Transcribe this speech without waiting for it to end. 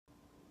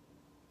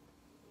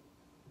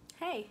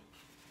Hey.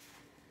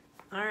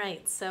 All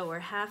right, so we're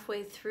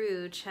halfway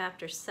through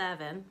chapter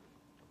 7.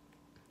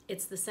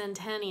 It's the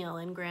centennial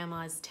in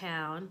Grandma's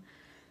town,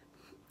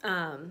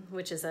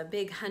 which is a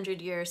big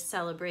 100-year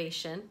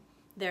celebration.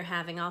 They're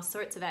having all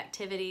sorts of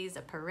activities,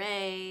 a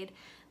parade.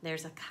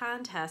 There's a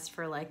contest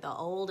for like the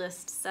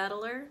oldest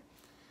settler,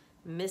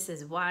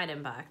 Mrs.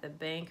 Weidenbach, the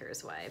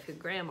banker's wife, who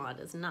Grandma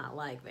does not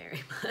like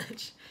very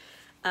much.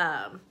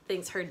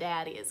 Thinks her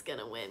daddy is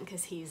gonna win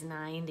because he's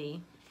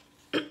 90.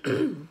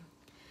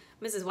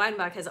 Mrs.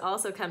 Weidenbach has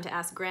also come to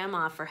ask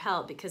Grandma for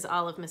help because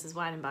all of Mrs.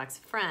 Weidenbach's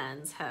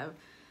friends have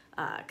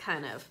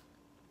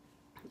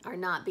are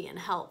not being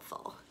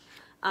helpful.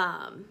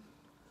 And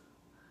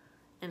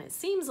it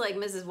seems like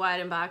Mrs.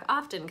 Weidenbach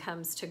often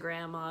comes to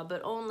Grandma,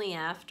 but only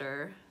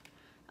after,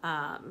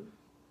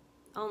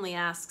 only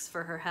asks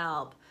for her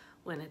help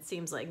when it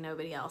seems like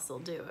nobody else will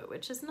do it,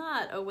 which is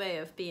not a way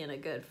of being a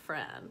good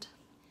friend.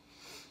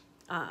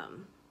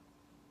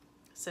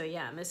 So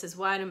yeah, Mrs.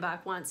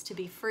 Weidenbach wants to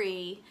be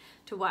free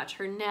to watch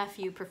her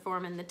nephew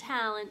perform in the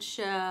talent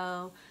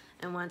show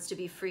and wants to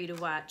be free to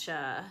watch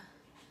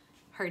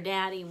her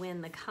daddy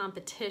win the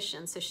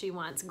competition, so she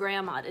wants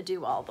Grandma to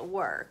do all the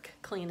work,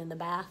 cleaning the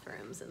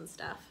bathrooms and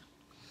stuff.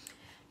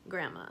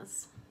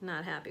 Grandma's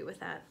not happy with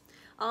that.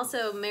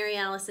 Also, Mary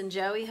Alice and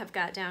Joey have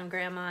got down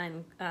Grandma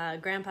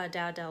and Grandpa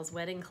Dowdell's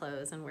wedding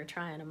clothes and we're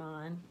trying them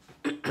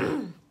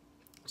on.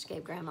 She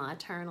gave Grandma a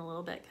turn a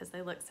little bit because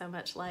they look so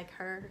much like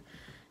her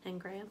and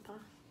Grandpa.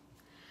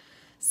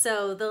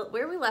 So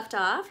where we left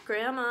off,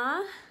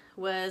 Grandma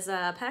was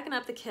packing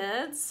up the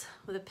kids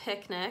with a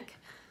picnic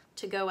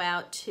to go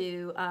out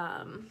to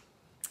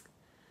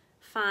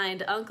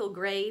find Uncle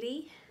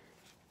Grady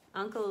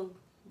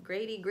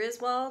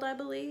Griswold, I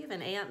believe,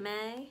 and Aunt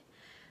May.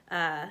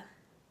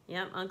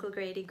 Yep, Uncle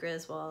Grady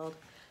Griswold.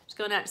 She's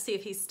going out to see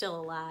if he's still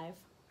alive,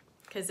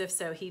 because if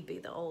so, he'd be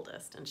the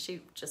oldest, and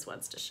she just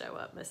wants to show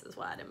up Mrs.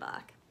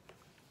 Weidenbach.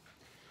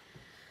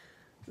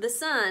 The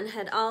sun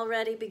had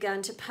already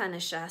begun to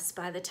punish us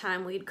by the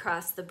time we'd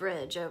crossed the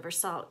bridge over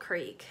Salt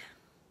Creek.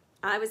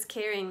 I was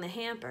carrying the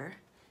hamper,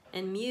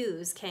 and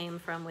Muse came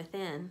from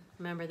within.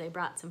 Remember, they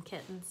brought some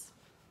kittens,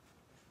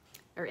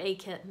 or a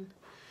kitten.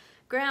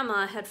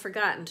 Grandma had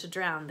forgotten to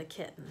drown the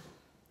kitten.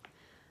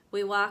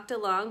 We walked a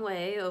long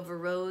way over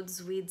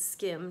roads we'd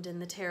skimmed in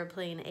the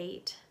Terraplane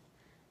 8.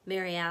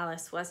 Mary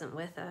Alice wasn't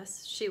with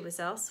us. She was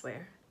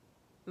elsewhere.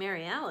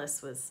 Mary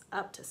Alice was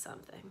up to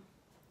something.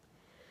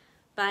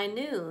 By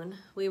noon,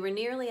 we were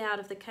nearly out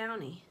of the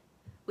county.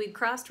 We'd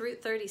crossed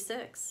Route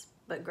 36,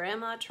 but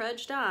Grandma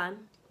trudged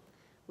on.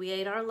 We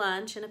ate our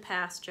lunch in a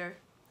pasture.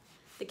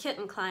 The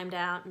kitten climbed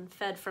out and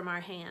fed from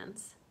our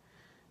hands.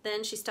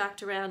 Then she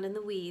stalked around in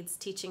the weeds,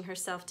 teaching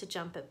herself to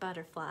jump at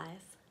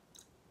butterflies.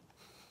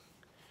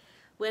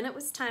 When it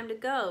was time to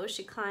go,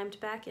 she climbed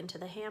back into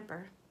the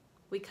hamper.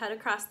 We cut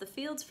across the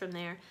fields from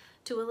there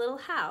to a little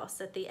house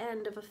at the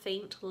end of a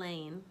faint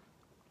lane.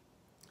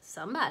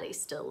 Somebody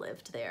still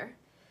lived there.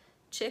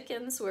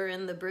 Chickens were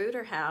in the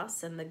brooder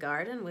house, and the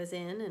garden was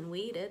in and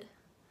weeded.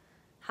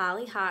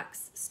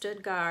 Hollyhocks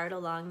stood guard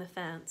along the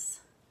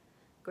fence.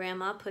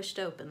 Grandma pushed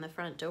open the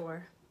front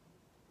door.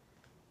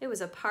 It was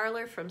a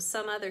parlor from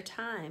some other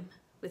time,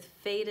 with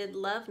faded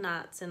love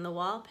knots in the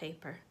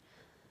wallpaper.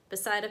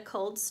 Beside a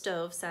cold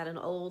stove sat an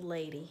old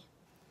lady.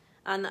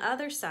 On the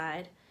other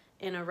side,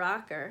 in a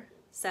rocker,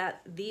 sat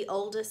the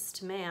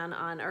oldest man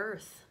on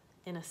earth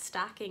in a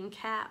stocking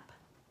cap.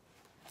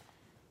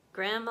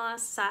 Grandma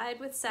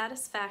sighed with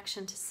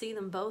satisfaction to see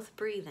them both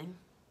breathing.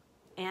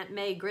 Aunt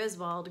May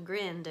Griswold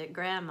grinned at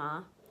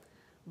Grandma.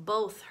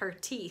 Both her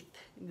teeth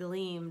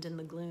gleamed in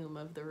the gloom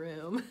of the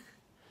room.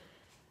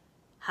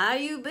 "How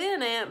you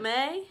been, Aunt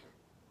May?"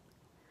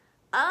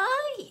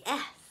 "Oh,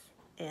 yes,"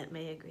 Aunt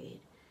May agreed.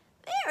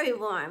 "Very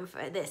warm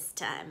for this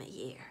time of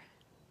year."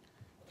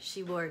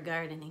 She wore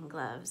gardening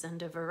gloves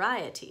and a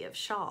variety of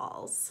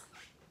shawls.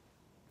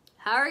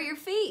 "How are your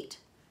feet?"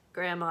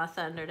 Grandma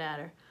thundered at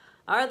her.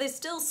 "Are they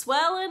still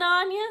swelling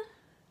on you?"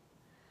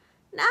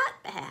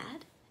 "Not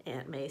bad,"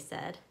 Aunt May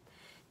said.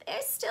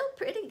 "They're still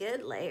pretty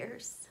good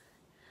layers.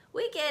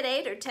 We get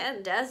 8 or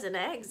 10 dozen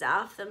eggs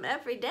off them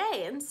every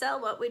day and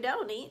sell what we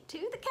don't eat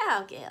to the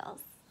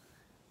cowgirls."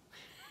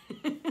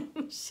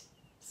 She's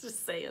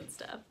just saying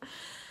stuff.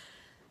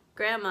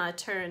 Grandma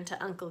turned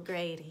to Uncle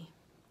Grady.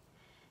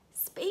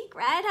 "Speak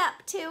right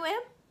up to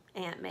him,"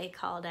 Aunt May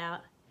called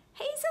out.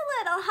 "He's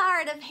a little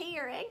hard of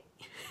hearing."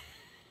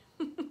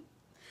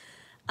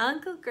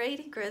 Uncle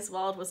Grady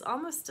Griswold was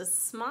almost as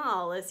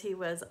small as he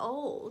was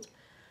old.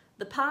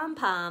 The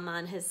pom-pom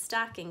on his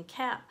stocking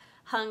cap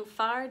hung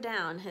far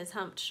down his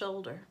humped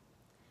shoulder.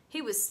 He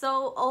was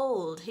so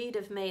old he'd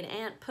have made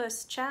Aunt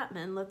Puss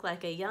Chapman look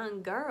like a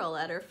young girl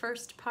at her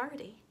first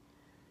party.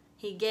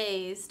 He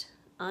gazed,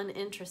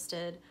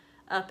 uninterested,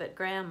 up at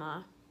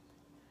Grandma.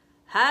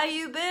 "How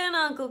you been,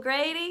 Uncle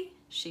Grady?"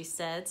 she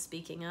said,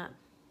 speaking up.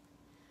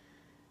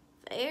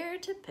 "Fair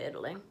to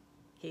piddling,"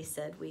 he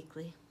said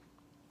weakly.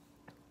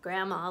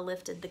 Grandma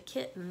lifted the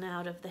kitten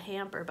out of the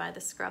hamper by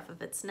the scruff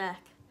of its neck.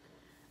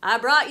 "I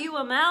brought you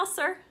a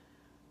mouser."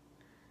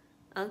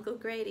 Uncle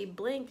Grady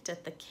blinked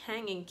at the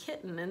hanging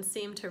kitten and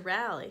seemed to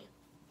rally.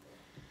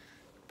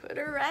 "Put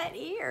her right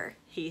here,"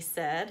 he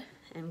said,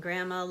 and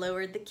Grandma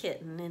lowered the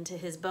kitten into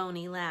his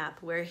bony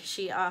lap where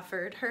she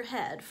offered her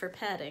head for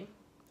petting.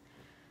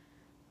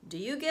 "Do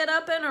you get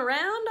up and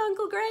around,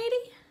 Uncle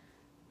Grady?"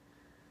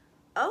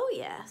 "Oh,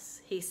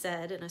 yes," he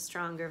said in a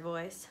stronger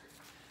voice.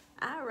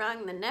 "I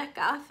wrung the neck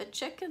off a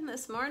chicken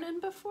this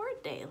morning before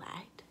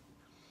daylight."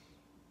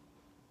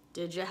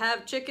 "Did you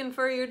have chicken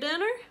for your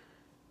dinner?"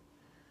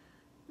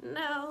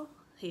 "No,"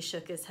 he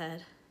shook his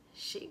head.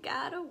 "She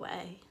got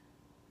away."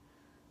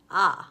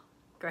 "Ah,"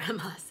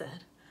 Grandma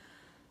said.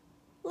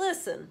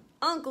 "Listen,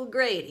 Uncle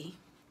Grady,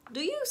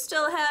 do you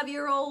still have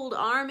your old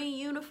army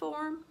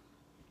uniform?"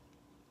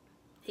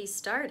 He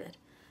started,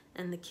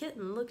 and the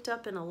kitten looked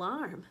up in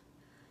alarm.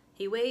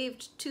 He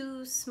waved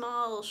two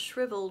small,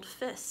 shriveled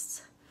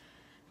fists.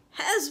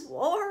 "Has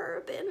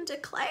war been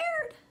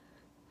declared?"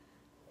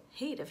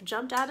 He'd have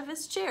jumped out of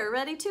his chair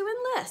ready to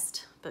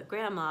enlist, but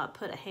Grandma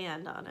put a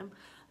hand on him.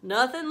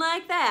 "Nothing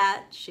like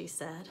that," she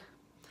said.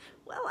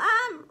 "Well,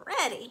 I'm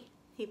ready,"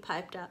 he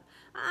piped up.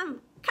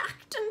 "I'm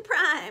cocked and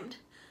primed.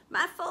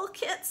 My full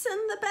kit's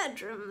in the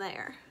bedroom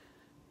there."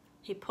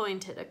 He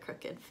pointed a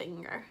crooked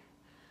finger.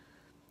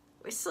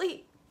 "We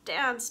sleep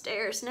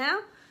downstairs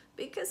now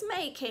because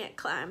May can't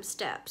climb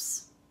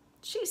steps.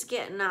 She's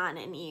getting on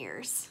in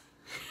years."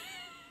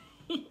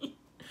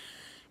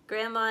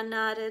 Grandma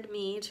nodded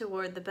me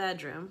toward the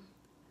bedroom.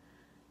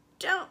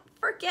 "Don't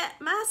forget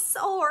my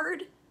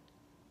sword,"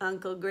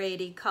 Uncle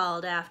Grady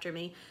called after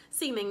me,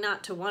 seeming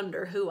not to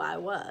wonder who I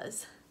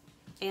was.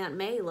 Aunt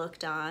May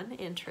looked on,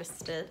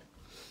 interested.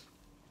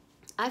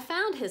 I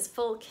found his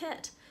full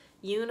kit: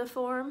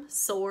 uniform,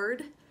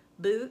 sword,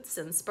 boots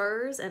and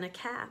spurs, and a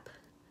cap.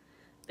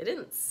 They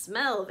didn't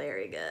smell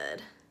very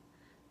good,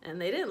 and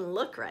they didn't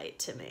look right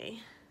to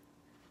me.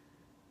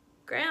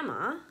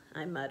 "Grandma,"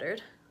 I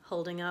muttered,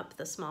 holding up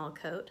the small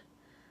coat,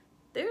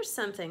 "there's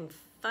something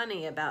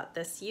funny about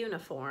this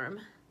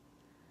uniform."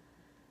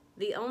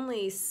 The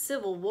only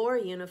Civil War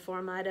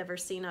uniform I'd ever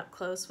seen up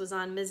close was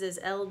on Mrs.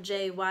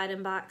 L.J.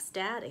 Weidenbach's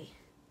daddy.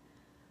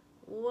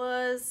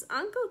 Was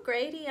Uncle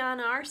Grady on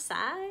our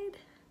side?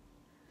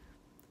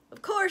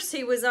 "Of course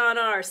he was on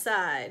our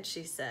side,"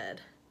 she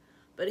said,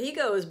 "but he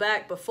goes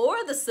back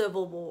before the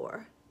Civil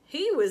War.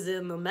 He was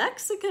in the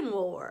Mexican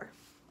War."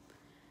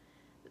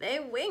 "They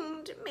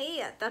winged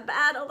me at the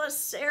Battle of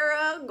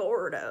Cerro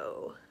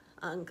Gordo,"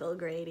 Uncle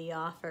Grady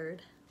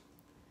offered.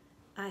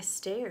 I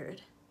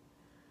stared.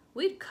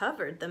 We'd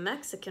covered the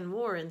Mexican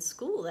War in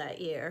school that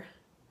year.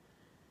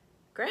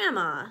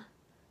 "Grandma,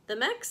 the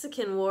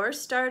Mexican War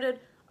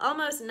started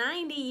almost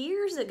 90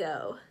 years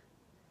ago.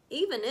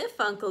 Even if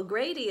Uncle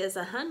Grady is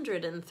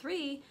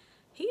 103,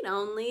 he'd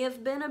only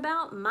have been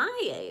about my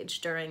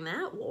age during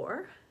that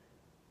war."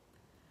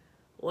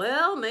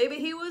 "Well, maybe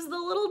he was the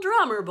little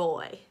drummer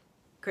boy,"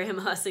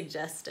 Grandma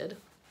suggested.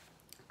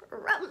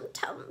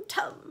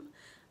 "Rum-tum-tum,"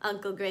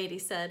 Uncle Grady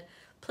said,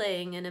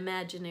 playing an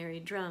imaginary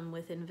drum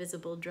with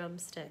invisible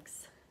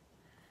drumsticks.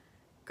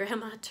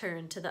 Grandma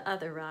turned to the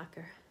other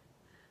rocker.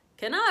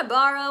 "Can I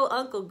borrow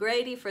Uncle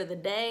Grady for the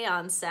day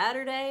on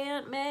Saturday,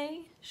 Aunt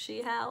May?"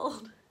 she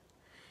howled.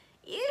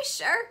 "You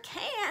sure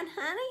can,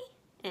 honey,"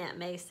 Aunt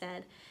May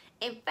said.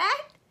 "In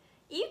fact,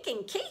 you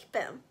can keep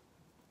him."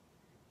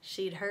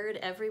 She'd heard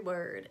every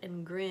word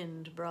and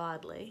grinned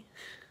broadly.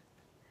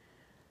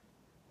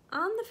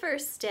 On the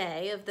first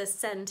day of the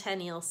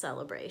centennial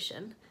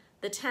celebration,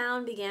 the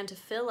town began to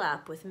fill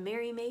up with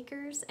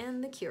merrymakers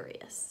and the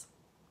curious.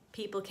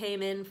 People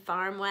came in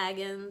farm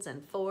wagons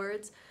and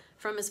Fords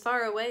from as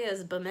far away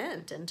as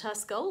Bement and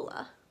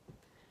Tuscola.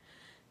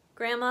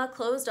 Grandma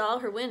closed all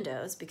her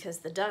windows because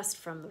the dust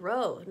from the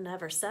road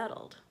never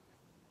settled.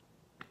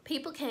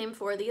 People came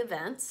for the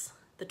events,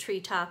 the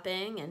tree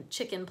topping and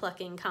chicken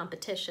plucking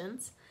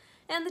competitions,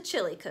 and the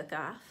chili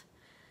cook-off.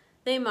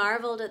 They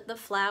marveled at the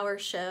flower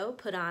show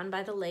put on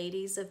by the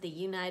ladies of the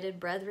United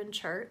Brethren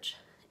Church,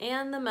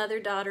 and the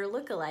mother-daughter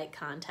look-alike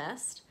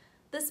contest,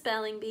 the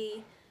spelling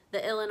bee,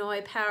 the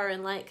Illinois Power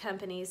and Light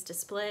Company's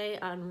display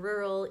on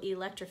rural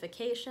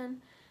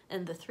electrification,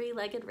 and the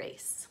three-legged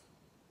race.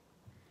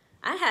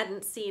 I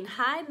hadn't seen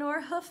hide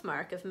nor hoof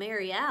mark of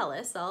Mary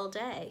Alice all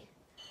day.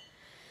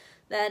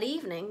 That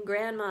evening,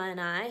 Grandma and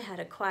I had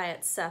a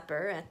quiet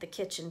supper at the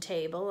kitchen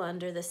table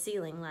under the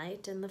ceiling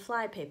light and the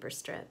flypaper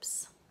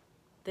strips.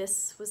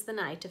 This was the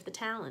night of the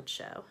talent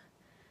show.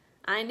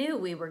 I knew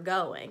we were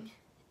going,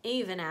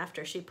 even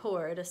after she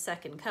poured a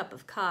second cup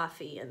of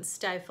coffee and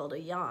stifled a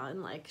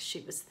yawn like she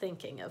was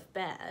thinking of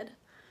bed.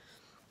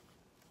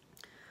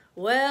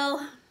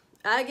 "Well,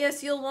 I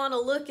guess you'll want to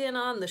look in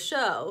on the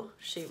show,"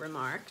 she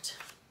remarked.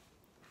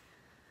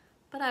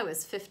 But I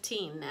was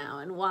 15 now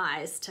and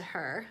wise to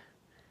her.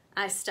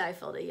 I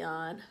stifled a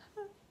yawn.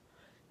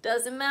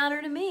 "Doesn't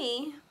matter to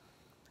me."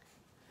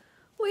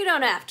 "We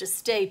don't have to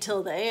stay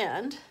till the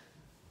end."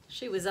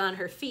 She was on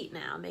her feet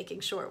now, making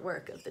short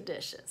work of the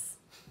dishes.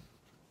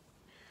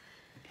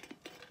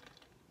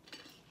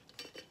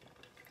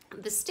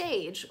 The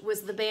stage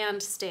was the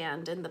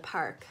bandstand in the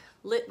park,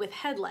 lit with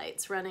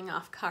headlights running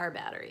off car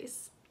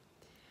batteries.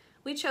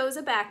 We chose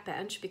a back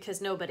bench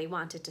because nobody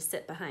wanted to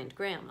sit behind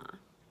Grandma.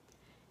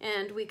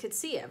 And we could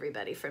see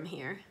everybody from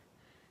here.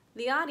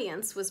 The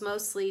audience was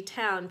mostly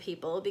town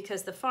people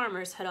because the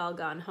farmers had all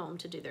gone home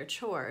to do their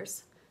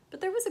chores,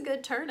 but there was a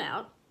good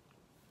turnout.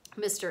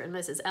 Mr. and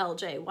Mrs.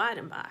 L.J.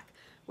 Weidenbach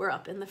were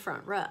up in the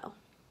front row.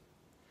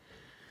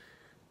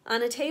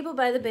 On a table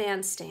by the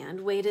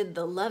bandstand waited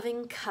the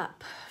loving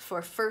cup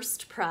for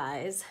first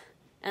prize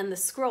and the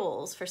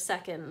scrolls for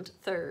second,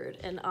 third,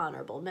 and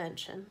honorable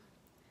mention.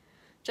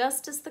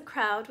 Just as the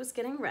crowd was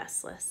getting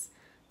restless,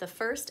 the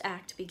first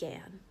act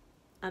began,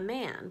 a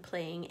man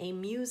playing a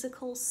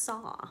musical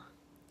saw.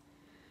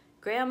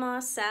 Grandma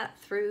sat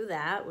through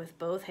that with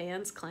both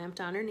hands clamped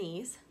on her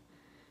knees.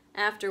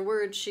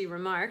 Afterwards, she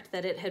remarked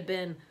that it had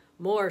been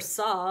more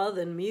saw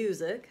than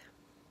music.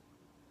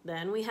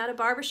 Then we had a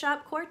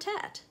barbershop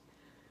quartet.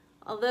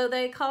 Although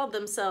they called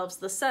themselves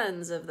the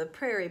Sons of the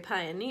Prairie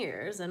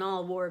Pioneers and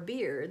all wore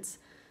beards,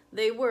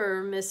 they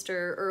were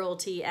Mr. Earl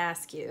T.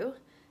 Askew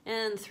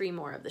and 3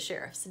 more of the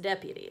sheriff's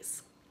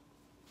deputies.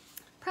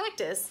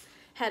 Practice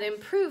had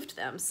improved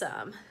them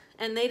some,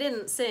 and they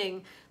didn't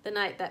sing The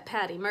Night That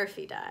Patty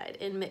Murphy Died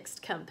in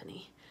mixed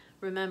company.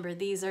 Remember,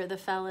 these are the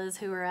fellas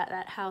who were at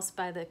that house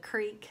by the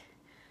creek,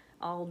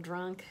 all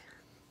drunk,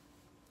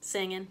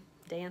 singing,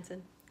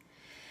 dancing.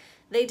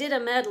 They did a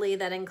medley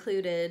that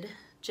included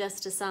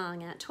Just a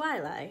Song at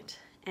Twilight,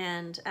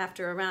 and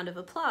after a round of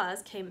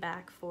applause, came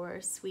back for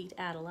Sweet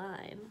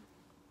Adeline.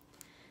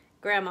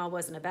 Grandma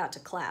wasn't about to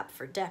clap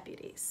for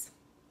deputies.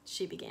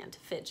 She began to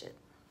fidget.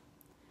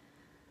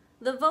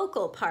 The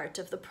vocal part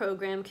of the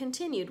program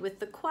continued with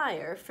the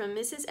choir from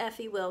Mrs.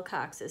 Effie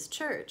Wilcox's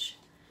church.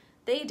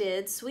 They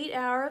did Sweet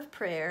Hour of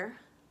Prayer,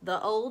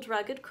 The Old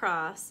Rugged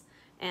Cross,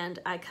 and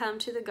I Come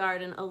to the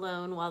Garden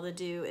Alone While the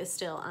Dew is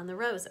Still on the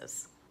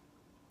Roses.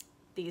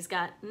 These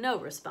got no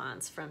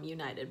response from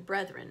United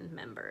Brethren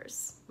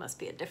members. Must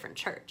be a different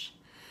church.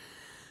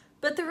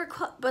 But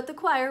the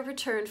choir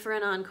returned for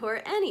an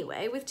encore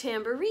anyway with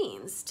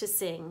tambourines to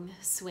sing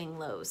Swing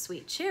Low,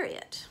 Sweet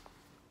Chariot.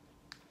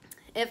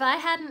 If I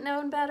hadn't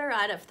known better,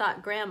 I'd have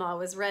thought Grandma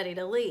was ready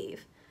to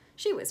leave.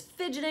 She was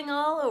fidgeting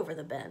all over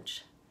the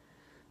bench.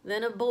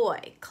 Then a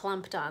boy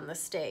clumped on the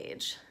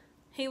stage.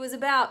 He was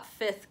about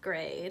 5th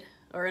grade,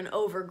 or an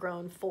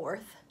overgrown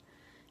 4th.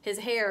 His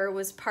hair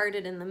was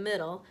parted in the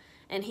middle,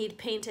 and he'd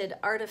painted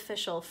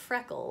artificial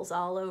freckles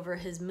all over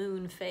his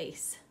moon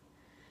face.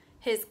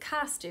 His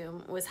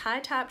costume was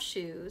high-top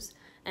shoes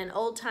and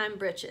old-time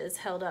breeches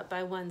held up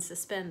by one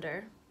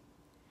suspender.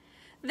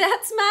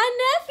 "That's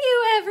my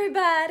nephew,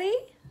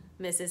 everybody,"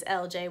 Mrs.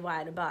 L.J.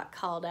 Weidenbach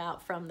called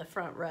out from the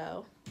front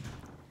row.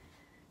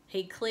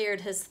 He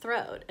cleared his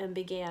throat and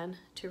began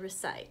to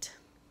recite.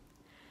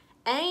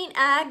 "Ain't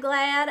I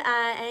glad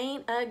I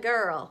ain't a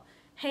girl,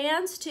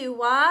 hands to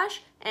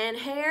wash and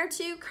hair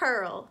to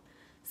curl,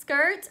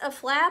 skirts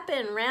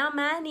a-flappin' round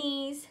my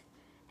knees,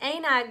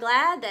 ain't I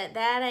glad that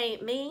that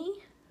ain't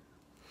me?"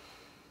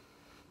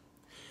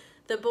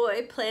 The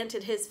boy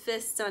planted his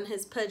fists on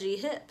his pudgy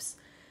hips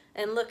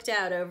and looked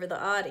out over the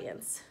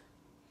audience.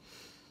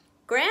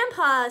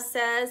 "Grandpa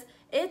says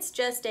it's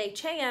just a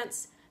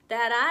chance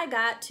that I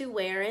got to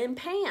wearin'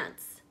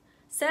 pants.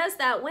 Says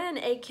that when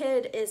a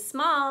kid is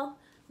small,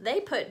 they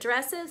put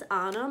dresses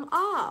on 'em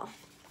all.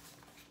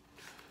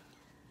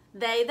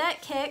 They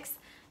that kicks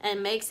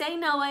and makes a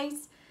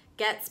noise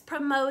gets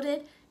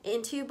promoted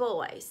into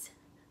boys.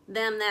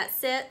 Them that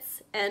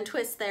sits and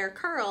twists their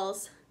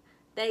curls,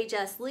 they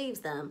just leaves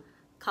them,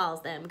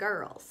 calls them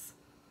girls."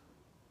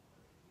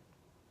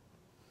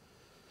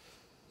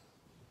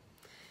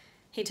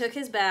 He took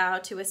his bow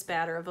to a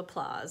spatter of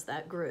applause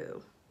that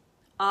grew.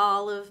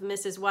 All of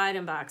Mrs.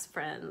 Weidenbach's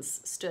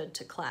friends stood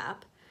to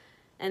clap,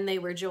 and they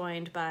were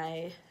joined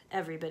by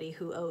everybody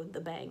who owed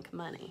the bank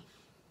money.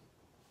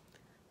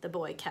 The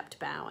boy kept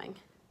bowing.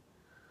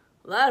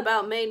 "Well, that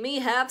about made me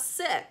half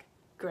sick,"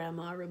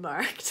 Grandma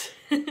remarked.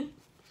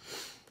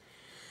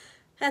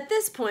 At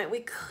this point,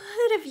 we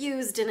could have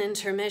used an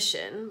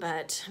intermission,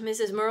 but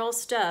Mrs. Merle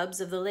Stubbs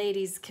of the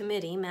Ladies'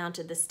 Committee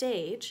mounted the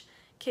stage,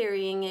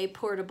 carrying a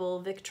portable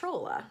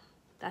Victrola.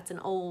 That's an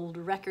old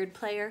record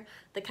player,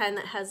 the kind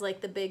that has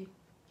like the big,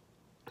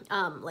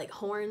 like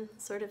horn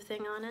sort of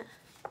thing on it.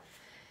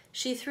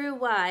 She threw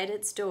wide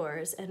its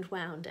doors and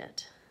wound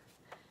it.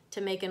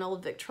 To make an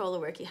old Victrola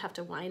work, you have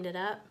to wind it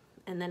up,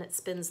 and then it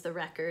spins the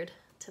record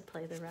to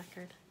play the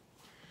record.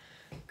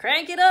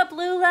 "Crank it up,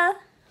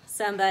 Lula,"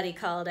 somebody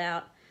called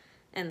out,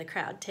 and the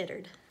crowd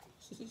tittered.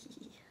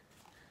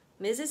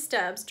 Mrs.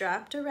 Stubbs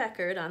dropped a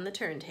record on the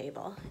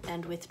turntable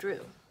and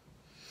withdrew.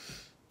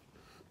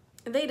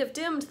 They'd have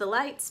dimmed the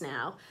lights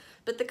now,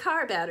 but the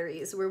car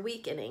batteries were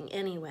weakening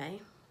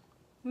anyway.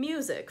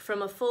 Music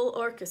from a full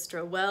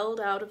orchestra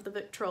welled out of the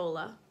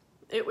Victrola.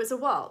 It was a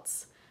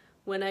waltz.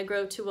 When I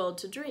grow too old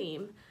to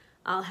dream,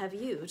 I'll have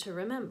you to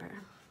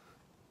remember.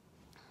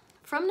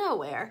 From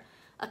nowhere,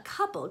 a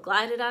couple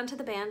glided onto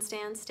the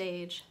bandstand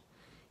stage.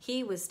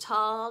 He was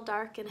tall,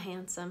 dark, and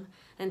handsome,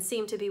 and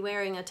seemed to be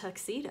wearing a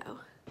tuxedo.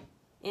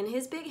 In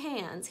his big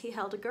hands, he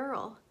held a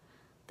girl,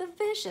 the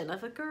vision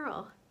of a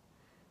girl.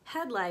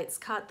 Headlights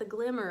caught the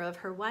glimmer of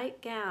her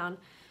white gown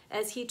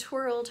as he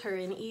twirled her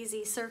in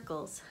easy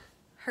circles.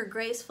 Her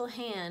graceful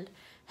hand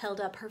held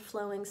up her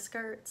flowing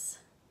skirts.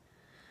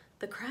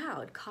 The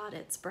crowd caught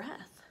its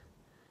breath.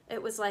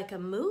 It was like a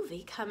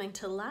movie coming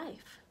to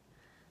life.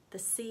 The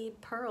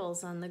seed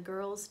pearls on the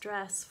girl's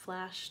dress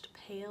flashed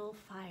pale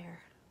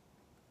fire.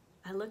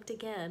 I looked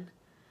again,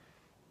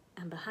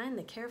 and behind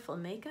the careful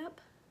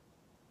makeup,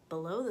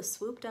 below the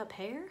swooped-up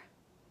hair,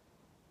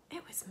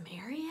 it was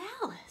Mary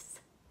Alice.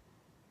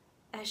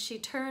 As she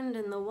turned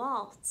in the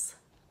waltz,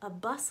 a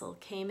bustle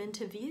came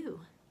into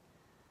view.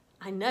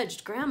 I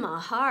nudged Grandma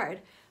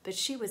hard, but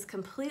she was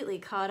completely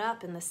caught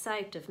up in the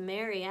sight of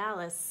Mary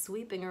Alice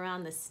sweeping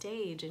around the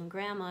stage in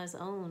Grandma's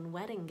own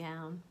wedding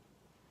gown.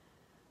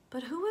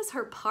 But who was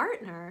her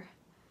partner?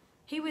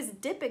 He was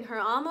dipping her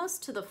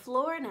almost to the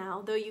floor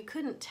now, though you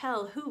couldn't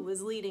tell who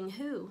was leading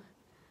who.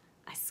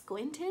 I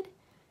squinted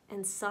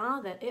and saw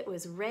that it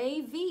was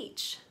Ray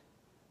Veach.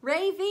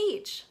 Ray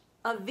Veach,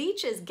 of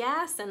Veach's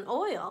Gas and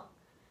Oil,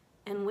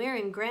 and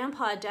wearing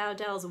Grandpa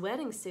Dowdell's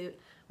wedding suit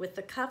with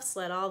the cuffs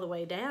let all the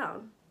way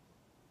down.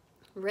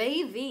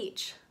 Ray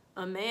Veach,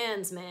 a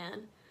man's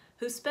man,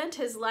 who spent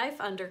his life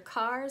under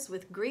cars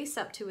with grease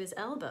up to his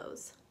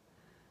elbows.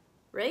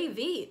 Ray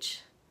Veach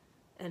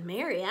and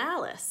Mary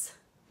Alice.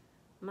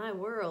 My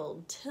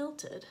world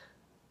tilted.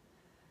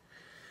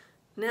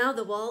 Now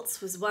the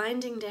waltz was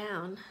winding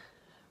down.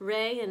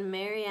 Ray and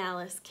Mary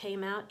Alice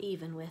came out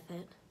even with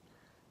it.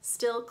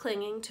 Still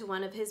clinging to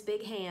one of his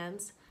big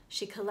hands,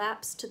 she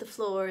collapsed to the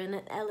floor in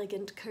an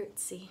elegant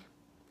curtsy.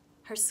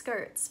 Her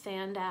skirts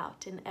fanned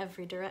out in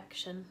every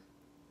direction.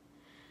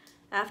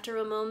 After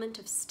a moment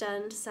of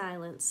stunned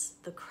silence,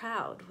 the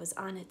crowd was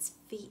on its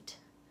feet.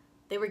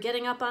 They were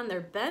getting up on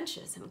their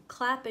benches and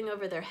clapping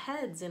over their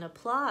heads in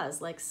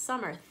applause like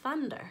summer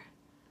thunder.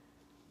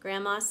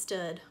 Grandma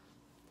stood.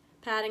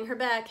 Patting her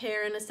back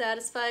hair in a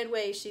satisfied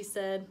way, she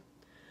said,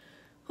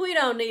 "We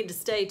don't need to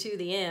stay to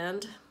the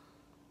end."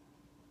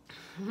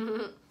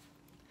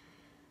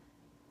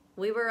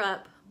 We were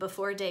up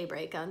before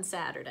daybreak on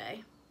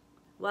Saturday.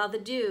 While the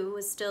dew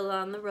was still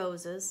on the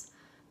roses,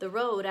 the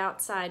road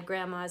outside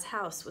Grandma's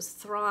house was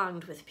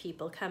thronged with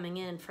people coming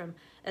in from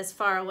as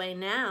far away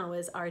now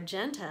as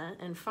Argenta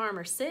and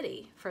Farmer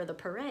City for the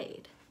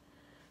parade.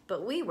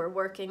 But we were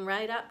working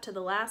right up to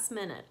the last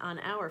minute on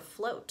our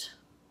float.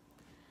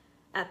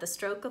 At the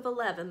stroke of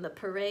 11, the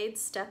parade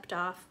stepped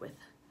off with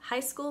high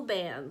school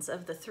bands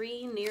of the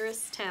 3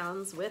 nearest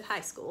towns with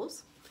high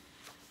schools.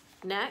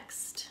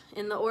 Next,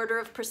 in the order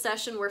of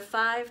procession, were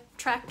 5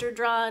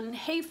 tractor-drawn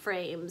hay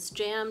frames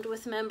jammed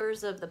with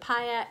members of the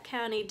Piatt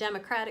County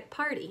Democratic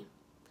Party.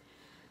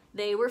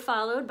 They were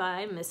followed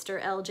by Mr.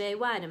 L.J.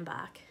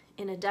 Weidenbach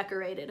in a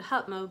decorated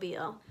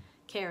Hupmobile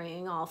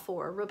carrying all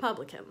 4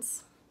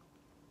 Republicans.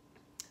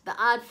 The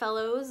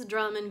Oddfellows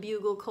Drum and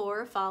Bugle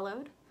Corps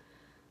followed.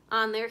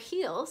 On their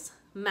heels,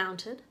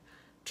 mounted,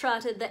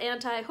 trotted the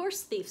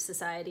Anti-Horse Thief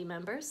Society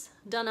members,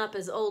 done up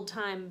as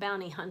old-time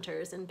bounty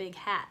hunters in big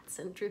hats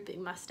and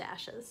drooping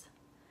mustaches.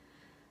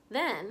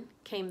 Then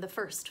came the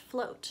first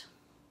float.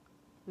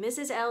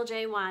 Mrs.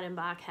 L.J.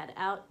 Weidenbach had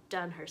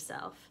outdone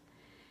herself,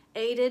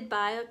 aided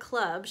by a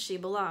club she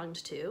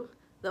belonged to,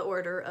 the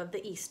Order of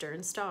the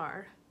Eastern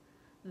Star.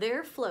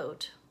 Their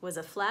float was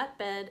a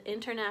flatbed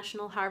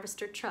International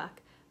Harvester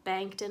truck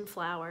banked in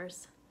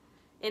flowers.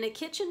 In a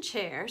kitchen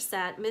chair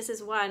sat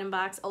Mrs.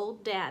 Weidenbach's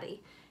old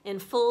daddy in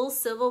full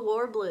Civil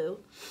War blue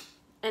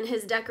and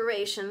his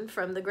decoration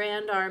from the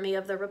Grand Army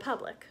of the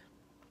Republic.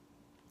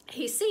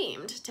 He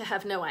seemed to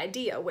have no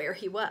idea where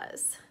he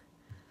was.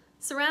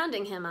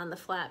 Surrounding him on the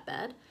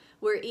flatbed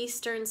were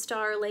Eastern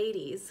Star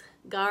ladies,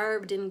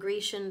 garbed in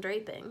Grecian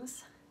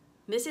drapings.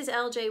 Mrs.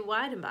 L.J.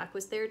 Weidenbach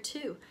was there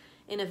too,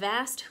 in a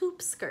vast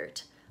hoop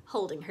skirt,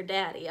 holding her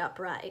daddy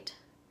upright.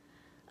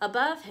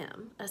 Above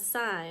him, a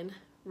sign,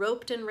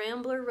 roped in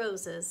rambler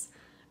roses,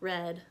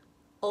 read,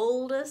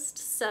 "Oldest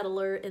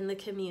settler in the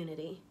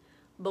community,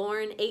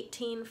 born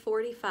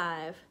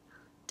 1845,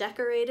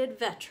 decorated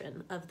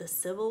veteran of the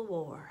Civil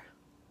War."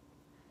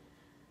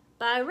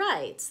 By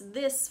rights,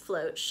 this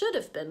float should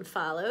have been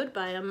followed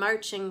by a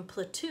marching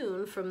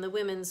platoon from the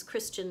Women's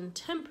Christian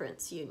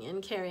Temperance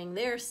Union carrying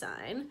their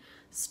sign,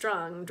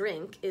 "Strong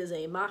drink is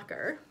a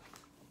mocker."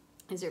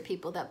 These are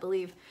people that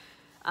believe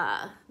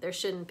there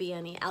shouldn't be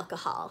any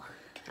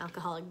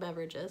alcoholic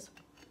beverages.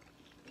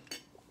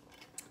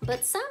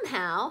 But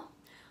somehow,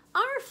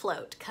 our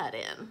float cut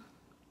in.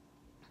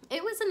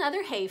 It was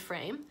another hay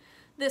frame,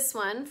 this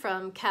one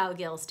from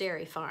Cowgill's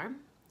Dairy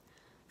Farm.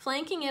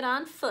 Flanking it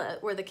on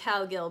foot were the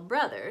Cowgill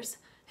brothers,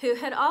 who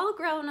had all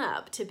grown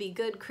up to be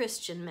good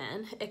Christian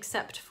men,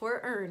 except for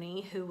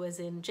Ernie, who was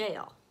in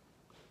jail.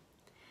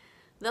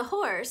 The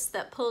horse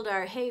that pulled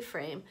our hay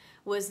frame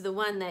was the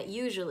one that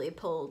usually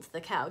pulled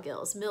the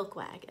Cowgill's milk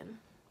wagon.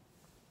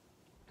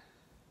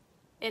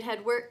 It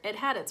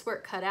had its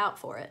work cut out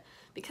for it,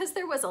 because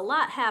there was a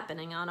lot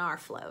happening on our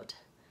float.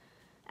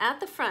 At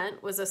the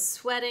front was a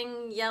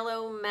sweating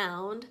yellow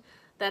mound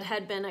that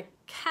had been a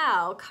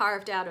cow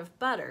carved out of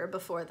butter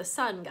before the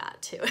sun got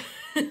to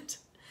it.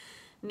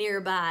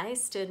 Nearby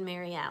stood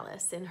Mary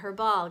Alice in her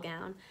ball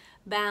gown,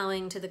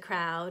 bowing to the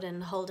crowd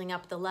and holding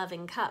up the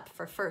loving cup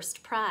for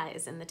first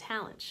prize in the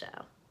talent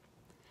show.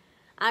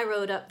 I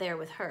rode up there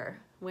with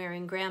her,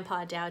 wearing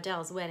Grandpa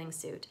Dowdell's wedding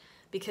suit,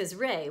 because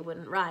Ray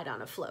wouldn't ride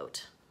on a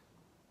float.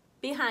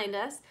 Behind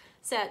us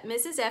sat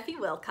Mrs. Effie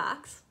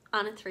Wilcox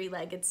on a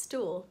three-legged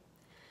stool.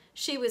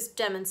 She was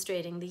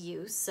demonstrating the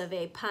use of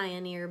a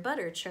Pioneer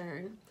butter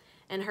churn,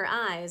 and her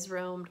eyes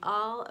roamed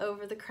all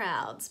over the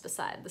crowds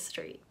beside the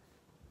street.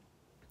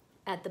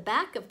 At the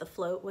back of the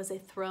float was a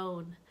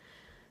throne,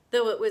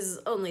 though it was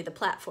only the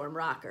platform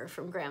rocker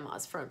from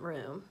Grandma's front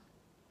room.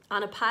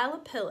 On a pile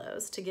of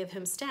pillows, to give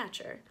him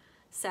stature,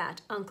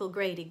 sat Uncle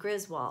Grady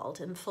Griswold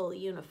in full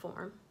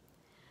uniform.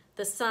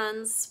 The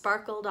sun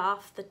sparkled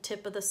off the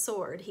tip of the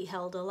sword he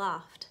held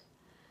aloft.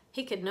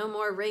 He could no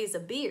more raise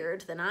a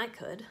beard than I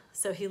could,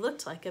 so he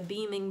looked like a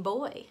beaming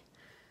boy.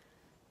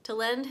 To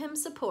lend him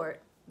support,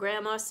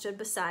 Grandma stood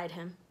beside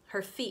him,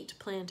 her feet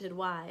planted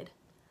wide.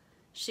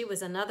 She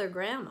was another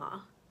Grandma,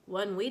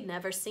 one we'd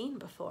never seen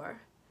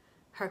before.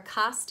 Her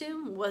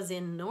costume was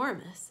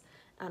enormous,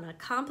 and a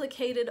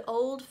complicated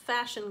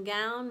old-fashioned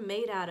gown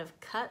made out of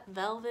cut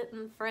velvet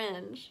and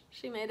fringe.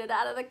 She made it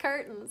out of the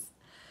curtains.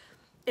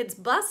 Its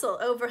bustle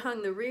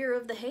overhung the rear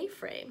of the hay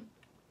frame,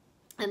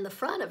 and the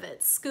front of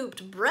it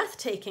scooped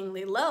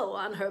breathtakingly low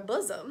on her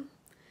bosom.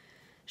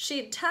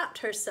 She'd topped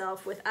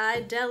herself with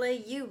Idella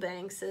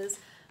Eubanks's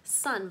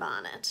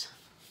sunbonnet.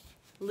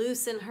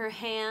 Loose in her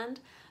hand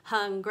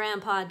hung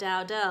Grandpa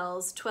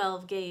Dowdell's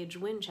 12-gauge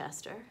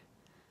Winchester.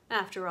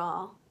 After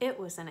all, it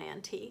was an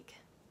antique.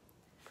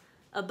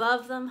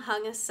 Above them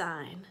hung a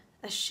sign,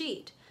 a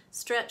sheet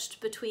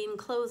stretched between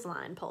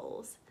clothesline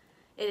poles.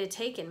 It had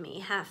taken me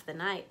half the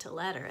night to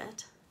letter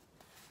it.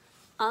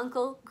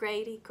 Uncle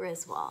Grady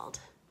Griswold,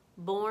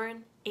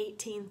 born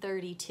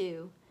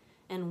 1832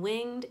 and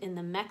winged in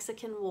the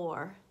Mexican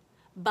War,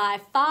 by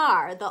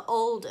far the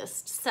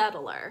oldest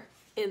settler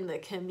in the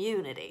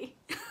community.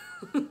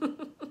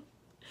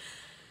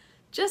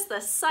 Just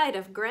the sight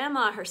of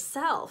Grandma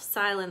herself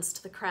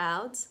silenced the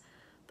crowds,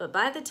 but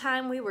by the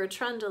time we were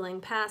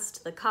trundling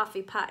past the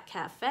Coffee Pot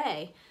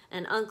Cafe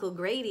and Uncle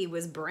Grady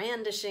was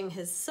brandishing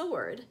his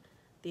sword,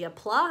 the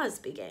applause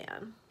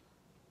began.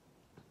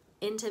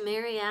 Into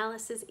Mary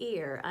Alice's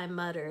ear, I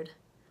muttered,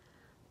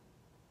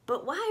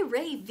 "But why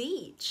Ray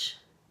Veach?"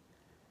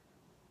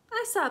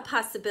 "I saw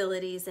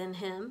possibilities in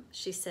him,"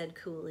 she said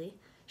coolly,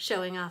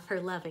 showing off her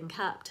loving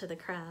cup to the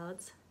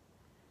crowds.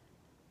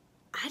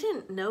 "I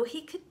didn't know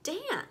he could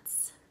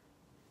dance."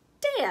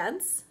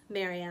 "Dance?"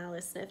 Mary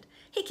Alice sniffed.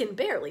 "He can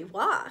barely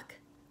walk.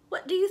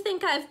 What do you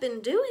think I've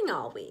been doing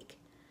all week?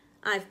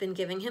 I've been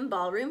giving him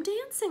ballroom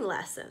dancing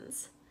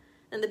lessons.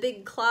 And the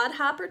big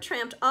clodhopper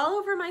tramped all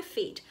over my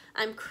feet.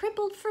 I'm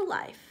crippled for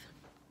life."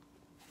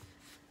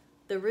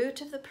 The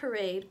route of the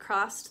parade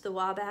crossed the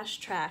Wabash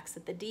tracks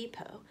at the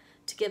depot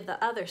to give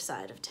the other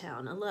side of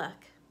town a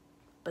look.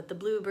 But the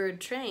Bluebird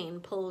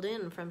train pulled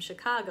in from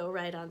Chicago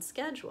right on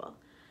schedule.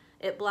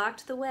 It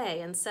blocked the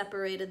way and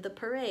separated the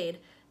parade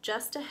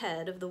just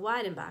ahead of the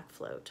Weidenbach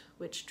float,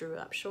 which drew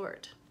up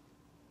short.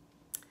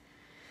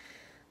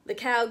 The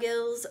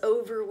Cowgill's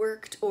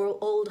overworked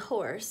old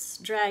horse,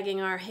 dragging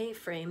our hay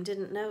frame,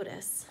 didn't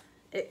notice.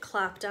 It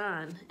clopped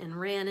on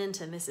and ran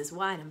into Mrs.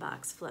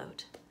 Weidenbach's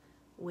float.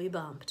 We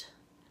bumped.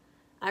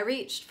 I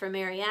reached for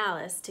Mary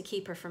Alice to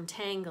keep her from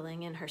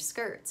tangling in her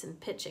skirts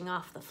and pitching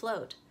off the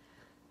float.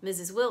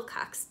 Mrs.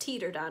 Wilcox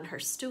teetered on her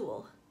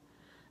stool.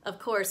 Of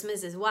course,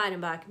 Mrs.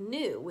 Weidenbach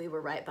knew we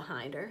were right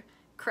behind her,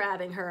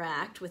 crabbing her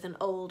act with an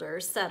older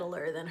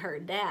settler than her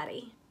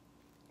daddy.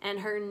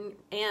 And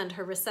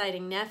her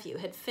reciting nephew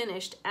had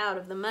finished out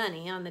of the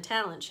money on the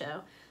talent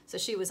show, so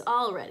she was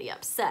already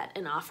upset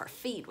and off her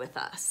feet with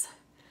us.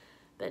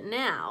 But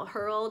now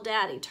her old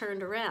daddy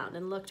turned around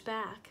and looked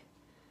back.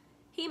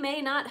 He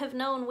may not have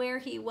known where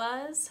he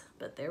was,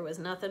 but there was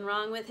nothing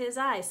wrong with his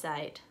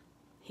eyesight.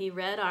 He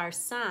read our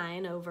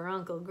sign over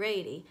Uncle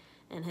Grady,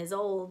 and his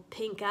old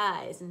pink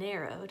eyes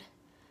narrowed.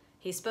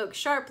 He spoke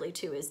sharply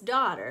to his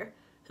daughter,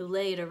 who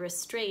laid a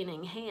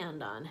restraining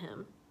hand on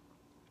him.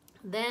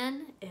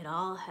 Then it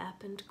all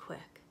happened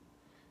quick.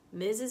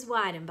 Mrs.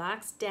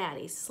 Weidenbach's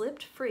daddy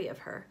slipped free of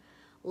her,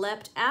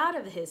 leapt out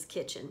of his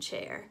kitchen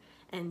chair,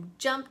 and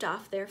jumped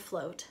off their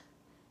float.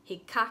 He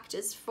cocked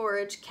his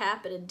forage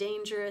cap at a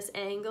dangerous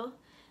angle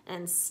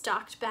and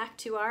stalked back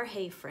to our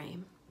hay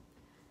frame.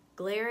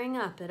 Glaring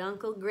up at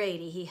Uncle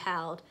Grady, he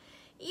howled,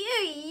 "You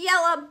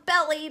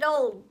yellow-bellied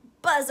old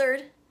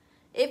buzzard!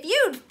 If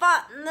you'd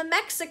fought in the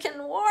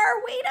Mexican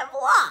War, we'd have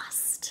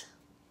lost."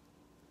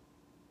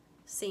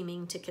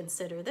 Seeming to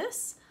consider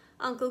this,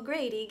 Uncle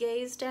Grady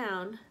gazed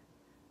down.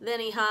 Then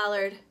he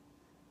hollered,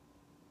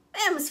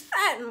 "Them's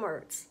fighting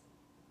words,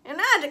 and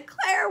I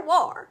declare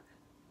war."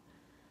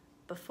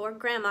 Before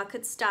Grandma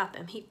could stop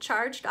him, he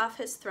charged off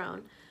his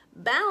throne,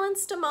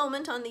 balanced a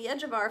moment on the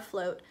edge of our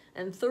float,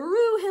 and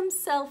threw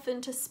himself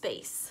into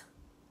space.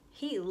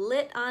 He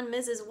lit on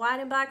Mrs.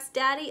 Weidenbach's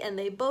daddy, and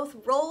they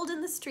both rolled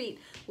in the street,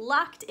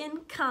 locked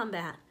in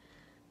combat.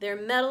 Their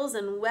medals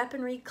and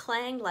weaponry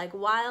clanged like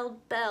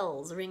wild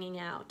bells ringing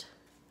out.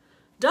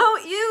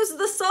 "Don't use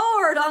the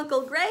sword,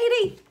 Uncle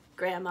Grady!"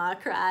 Grandma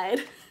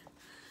cried.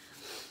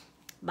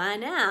 By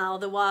now,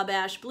 the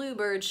Wabash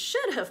Bluebird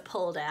should have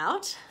pulled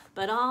out,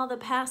 but all the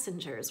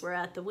passengers were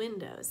at the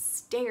windows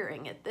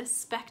staring at this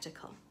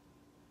spectacle.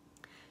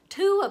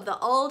 2 of the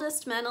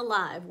oldest men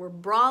alive were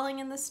brawling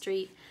in the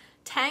street,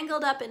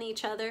 tangled up in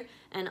each other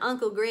and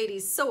Uncle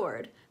Grady's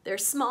sword, their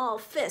small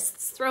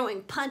fists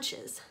throwing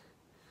punches.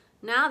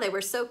 Now they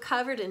were so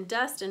covered in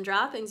dust and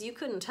droppings you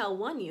couldn't tell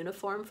one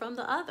uniform from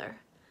the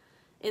other.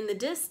 In the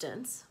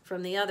distance,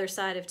 from the other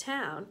side of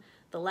town,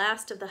 the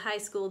last of the high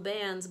school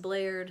bands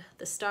blared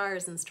 "The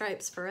Stars and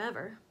Stripes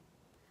Forever."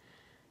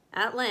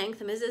 At length,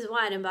 Mrs.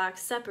 Weidenbach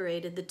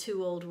separated the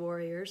 2 old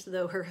warriors,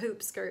 though her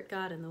hoop skirt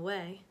got in the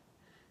way.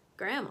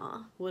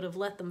 Grandma would have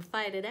let them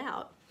fight it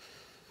out.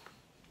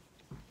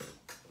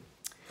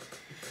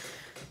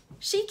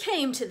 She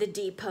came to the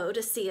depot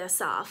to see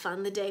us off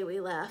on the day we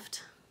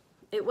left.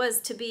 It was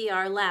to be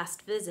our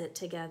last visit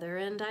together,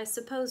 and I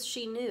suppose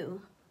she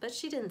knew, but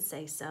she didn't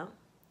say so.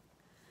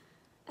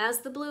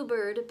 As the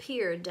Bluebird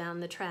appeared down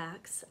the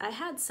tracks, I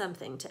had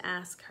something to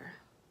ask her.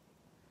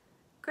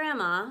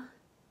 "Grandma,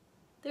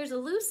 there's a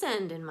loose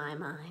end in my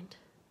mind."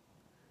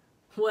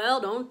 "Well,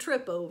 don't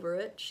trip over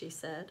it," she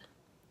said.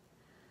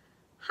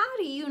 "How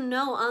do you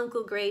know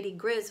Uncle Grady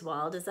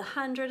Griswold is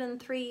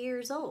 103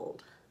 years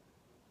old?"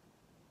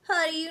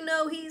 "How do you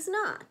know he's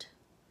not?"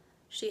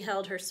 She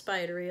held her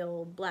spidery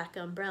old black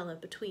umbrella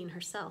between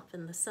herself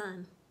and the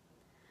sun.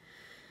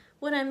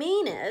 "What I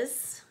mean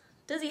is,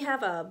 does he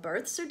have a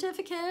birth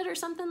certificate or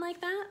something like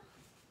that?"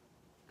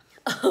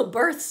 "A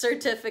birth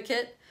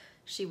certificate?"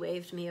 She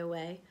waved me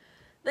away.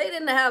 "They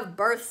didn't have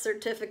birth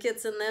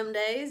certificates in them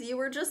days. You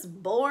were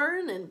just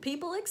born and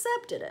people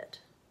accepted it."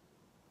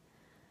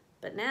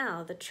 But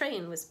now the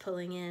train was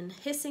pulling in,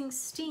 hissing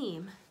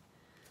steam.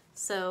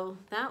 So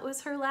that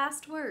was her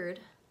last word.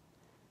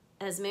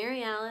 As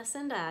Mary Alice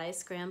and I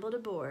scrambled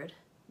aboard,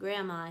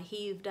 Grandma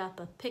heaved up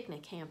a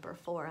picnic hamper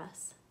for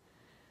us.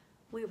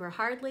 We were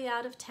hardly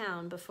out of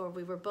town before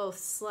we were both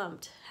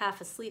slumped,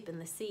 half asleep in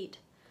the seat.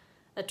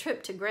 A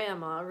trip to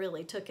Grandma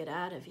really took it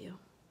out of you.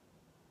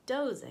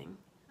 Dozing,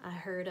 I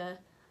heard a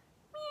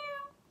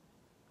meow.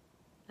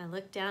 I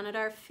looked down at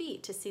our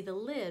feet to see the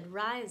lid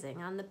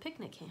rising on the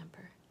picnic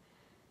hamper.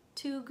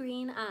 2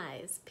 green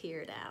eyes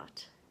peered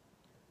out.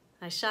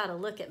 I shot a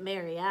look at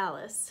Mary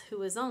Alice, who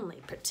was only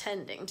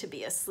pretending to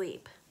be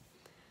asleep.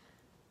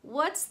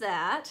 "What's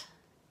that?"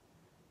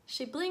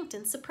 She blinked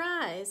in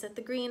surprise at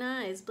the green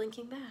eyes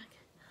blinking back.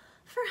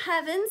 "For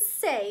heaven's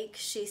sake,"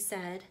 she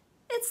said,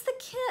 "it's the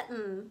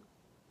kitten.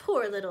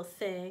 Poor little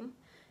thing.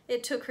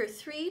 It took her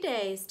 3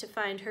 days to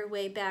find her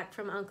way back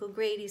from Uncle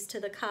Grady's to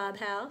the Cobb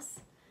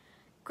house.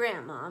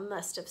 Grandma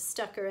must have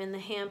stuck her in the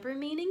hamper,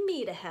 meaning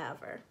me to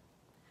have her.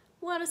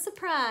 What a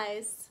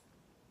surprise."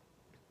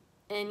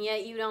 "And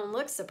yet you don't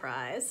look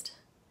surprised."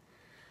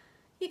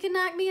 "You could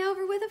knock me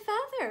over with a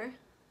feather,"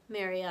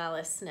 Mary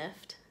Alice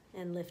sniffed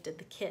and lifted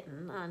the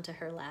kitten onto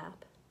her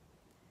lap.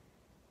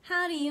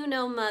 "How do you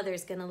know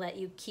Mother's gonna let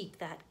you keep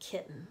that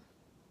kitten?"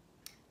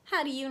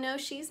 "How do you know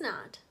she's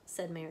not?"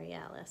 said Mary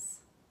Alice.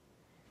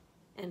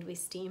 And we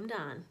steamed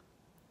on,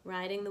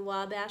 riding the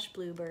Wabash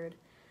Bluebird,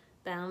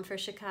 bound for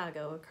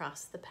Chicago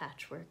across the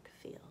patchwork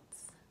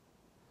fields.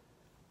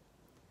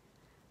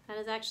 That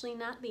is actually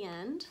not the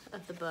end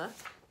of the book.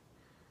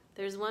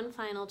 There's one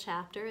final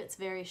chapter. It's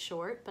very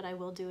short, but I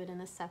will do it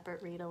in a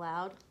separate read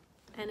aloud,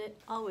 and it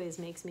always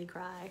makes me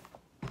cry.